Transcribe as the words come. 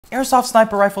Airsoft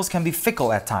sniper rifles can be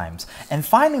fickle at times, and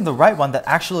finding the right one that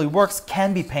actually works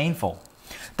can be painful.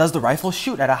 Does the rifle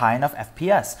shoot at a high enough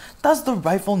FPS? Does the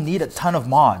rifle need a ton of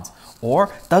mods?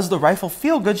 Or does the rifle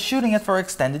feel good shooting it for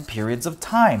extended periods of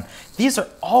time? These are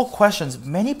all questions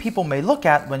many people may look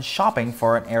at when shopping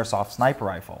for an airsoft sniper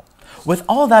rifle. With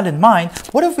all that in mind,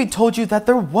 what if we told you that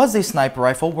there was a sniper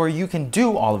rifle where you can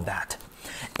do all of that?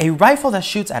 A rifle that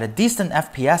shoots at a decent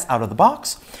FPS out of the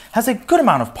box, has a good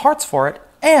amount of parts for it,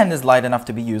 and is light enough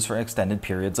to be used for extended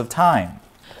periods of time.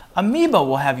 Amoeba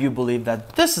will have you believe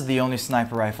that this is the only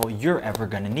sniper rifle you're ever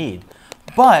going to need.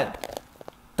 But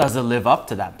does it live up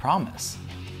to that promise?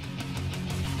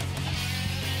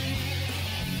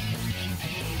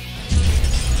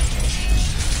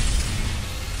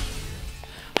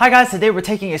 Hi guys, today we're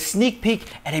taking a sneak peek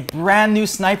at a brand new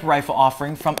sniper rifle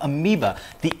offering from Amoeba,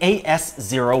 the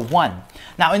AS-01.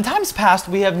 Now in times past,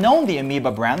 we have known the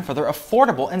Amoeba brand for their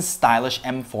affordable and stylish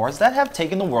M4s that have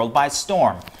taken the world by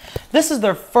storm. This is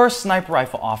their first sniper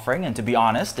rifle offering, and to be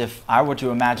honest, if I were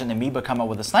to imagine Amoeba come up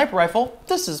with a sniper rifle,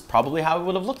 this is probably how it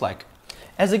would have looked like.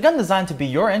 As a gun designed to be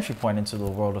your entry point into the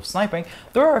world of sniping,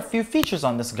 there are a few features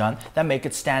on this gun that make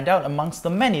it stand out amongst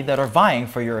the many that are vying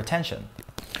for your attention.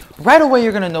 Right away,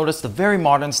 you're going to notice the very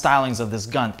modern stylings of this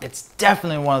gun. It's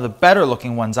definitely one of the better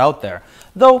looking ones out there,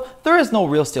 though there is no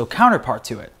real steel counterpart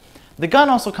to it. The gun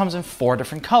also comes in 4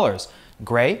 different colors: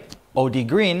 gray, OD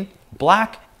green,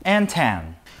 black, and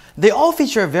tan. They all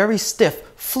feature a very stiff,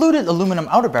 fluted aluminum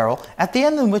outer barrel, at the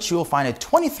end in which you will find a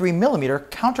 23mm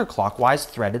counterclockwise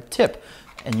threaded tip,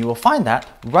 and you will find that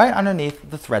right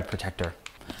underneath the thread protector.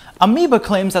 Amoeba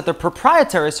claims that their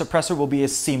proprietary suppressor will be a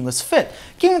seamless fit,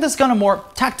 giving this gun a more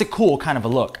tactical kind of a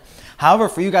look. However,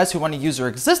 for you guys who want to use your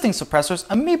existing suppressors,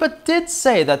 Amoeba did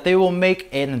say that they will make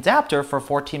an adapter for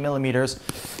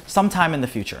 14mm sometime in the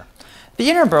future. The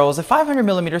inner barrel is a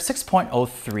 500mm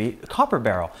 6.03 copper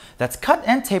barrel that's cut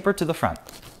and tapered to the front.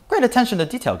 Great attention to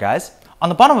detail, guys. On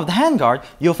the bottom of the handguard,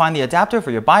 you'll find the adapter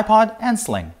for your bipod and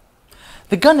sling.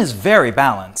 The gun is very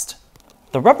balanced.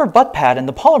 The rubber butt pad and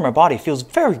the polymer body feels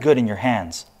very good in your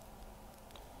hands.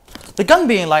 The gun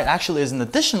being light actually is an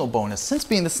additional bonus, since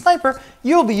being the sniper,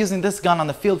 you'll be using this gun on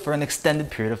the field for an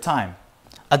extended period of time.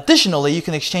 Additionally, you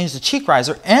can exchange the cheek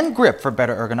riser and grip for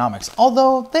better ergonomics,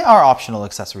 although they are optional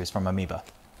accessories from Amoeba.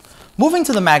 Moving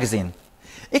to the magazine.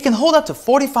 It can hold up to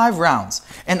 45 rounds,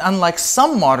 and unlike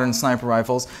some modern sniper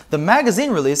rifles, the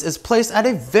magazine release is placed at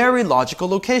a very logical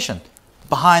location,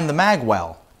 behind the mag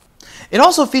well. It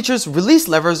also features release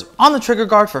levers on the trigger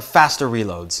guard for faster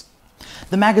reloads.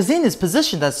 The magazine is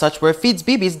positioned as such where it feeds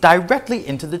BBs directly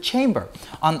into the chamber.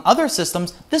 On other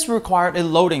systems, this required a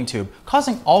loading tube,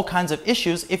 causing all kinds of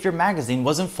issues if your magazine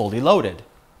wasn't fully loaded.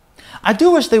 I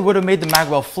do wish they would have made the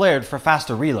magwell flared for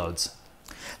faster reloads.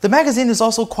 The magazine is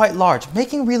also quite large,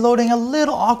 making reloading a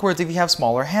little awkward if you have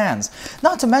smaller hands,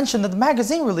 not to mention that the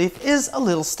magazine relief is a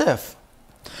little stiff.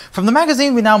 From the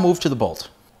magazine, we now move to the bolt.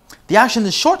 The action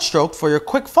is short-stroked for your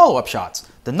quick follow-up shots.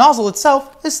 The nozzle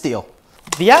itself is steel.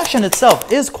 The action itself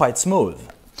is quite smooth.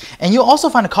 And you'll also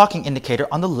find a cocking indicator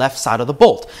on the left side of the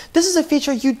bolt. This is a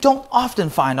feature you don't often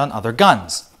find on other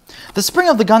guns. The spring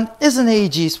of the gun is an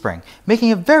AEG spring, making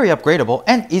it very upgradable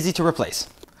and easy to replace.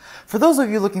 For those of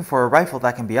you looking for a rifle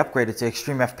that can be upgraded to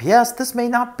extreme FPS, this may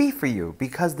not be for you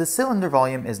because the cylinder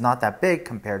volume is not that big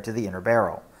compared to the inner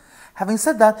barrel. Having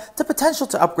said that, the potential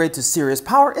to upgrade to serious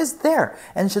power is there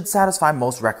and should satisfy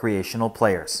most recreational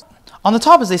players. On the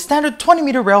top is a standard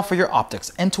 20-meter rail for your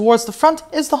optics, and towards the front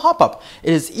is the hop-up.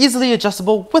 It is easily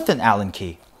adjustable with an Allen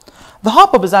key. The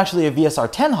hop-up is actually a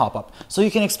VSR-10 hop-up, so you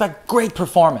can expect great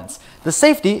performance. The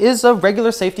safety is a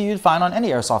regular safety you'd find on any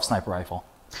airsoft sniper rifle.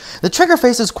 The trigger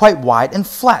face is quite wide and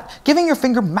flat, giving your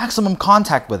finger maximum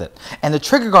contact with it. And the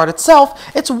trigger guard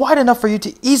itself, it's wide enough for you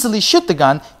to easily shoot the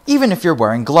gun, even if you're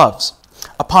wearing gloves.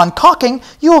 Upon cocking,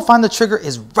 you will find the trigger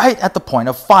is right at the point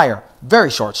of fire, very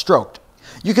short-stroked.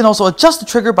 You can also adjust the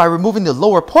trigger by removing the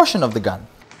lower portion of the gun.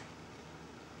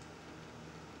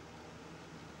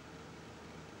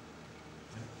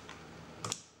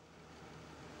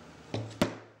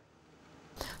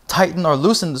 Tighten or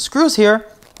loosen the screws here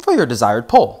for your desired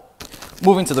pull.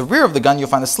 Moving to the rear of the gun, you'll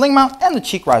find the sling mount and the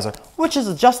cheek riser, which is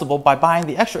adjustable by buying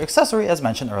the extra accessory as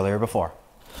mentioned earlier before.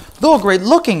 Though a great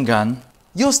looking gun,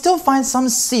 you'll still find some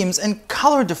seams and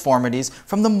color deformities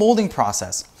from the molding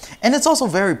process, and it's also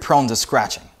very prone to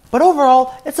scratching. But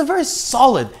overall, it's a very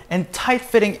solid and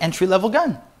tight-fitting entry-level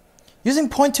gun. Using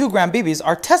 0.2 gram BBs,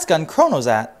 our test gun chronos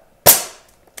at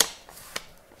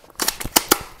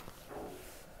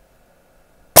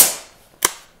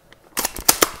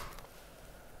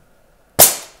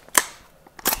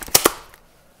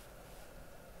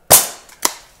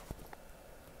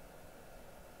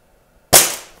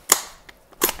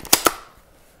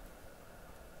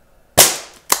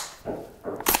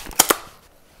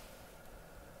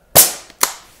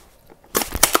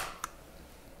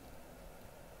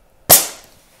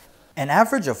an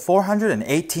average of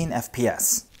 418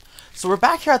 FPS. So we're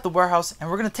back here at the warehouse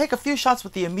and we're going to take a few shots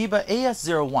with the Amoeba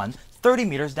AS-01 30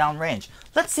 meters downrange.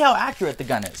 Let's see how accurate the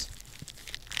gun is.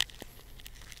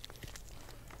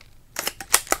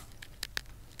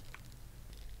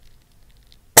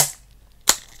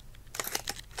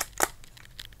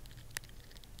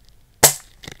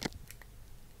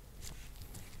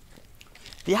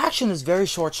 The action is very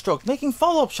short stroke, making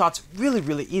follow-up shots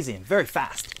really easy and very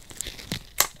fast.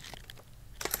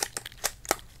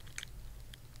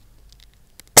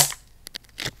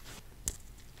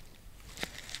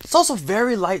 It's also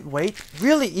very lightweight,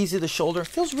 really easy to shoulder,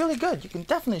 feels really good. You can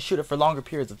definitely shoot it for longer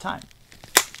periods of time.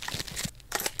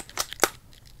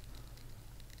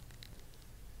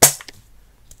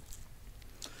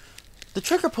 The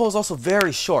trigger pull is also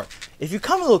very short. If you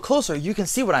come a little closer, you can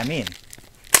see what I mean.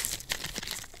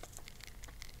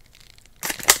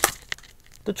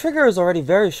 The trigger is already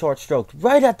very short-stroked,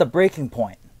 right at the breaking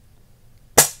point.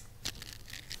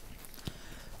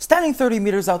 Standing 30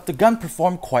 meters out, the gun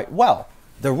performed quite well.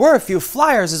 There were a few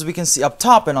flyers, as we can see up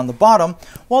top and on the bottom.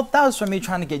 Well, that was from me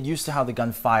trying to get used to how the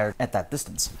gun fired at that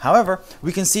distance. However,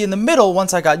 we can see in the middle,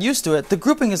 once I got used to it, the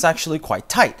grouping is actually quite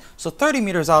tight. So 30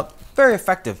 meters out, very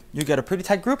effective. You get a pretty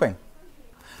tight grouping.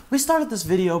 We started this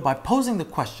video by posing the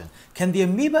question, can the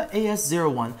Amoeba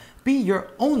AS-01 be your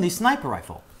only sniper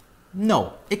rifle?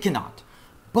 No, it cannot,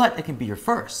 but it can be your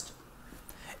first.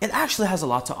 It actually has a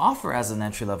lot to offer as an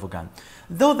entry-level gun,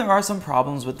 though there are some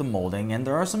problems with the molding and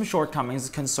there are some shortcomings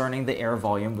concerning the air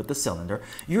volume with the cylinder.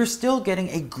 You're still getting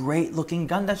a great looking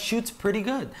gun that shoots pretty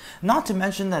good. Not to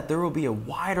mention that there will be a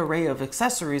wide array of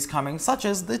accessories coming, such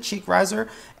as the cheek riser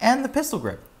and the pistol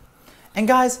grip. And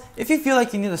guys, if you feel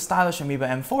like you need a stylish Amoeba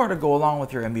M4 to go along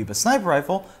with your Amoeba sniper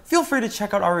rifle, feel free to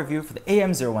check out our review for the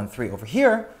AM-013 over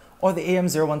here, or the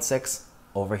AM-016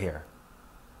 over here.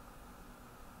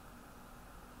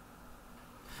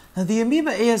 Now the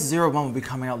Amoeba AS-01 will be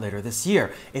coming out later this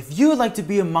year. If you would like to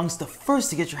be amongst the first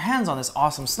to get your hands on this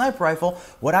awesome sniper rifle,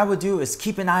 what I would do is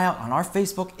keep an eye out on our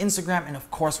Facebook, Instagram, and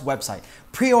of course website.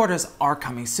 Pre-orders are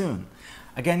coming soon.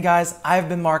 Again guys, I've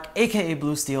been Mark, aka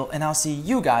Blue Steel, and I'll see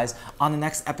you guys on the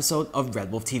next episode of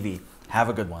RedWolf TV. Have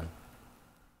a good one.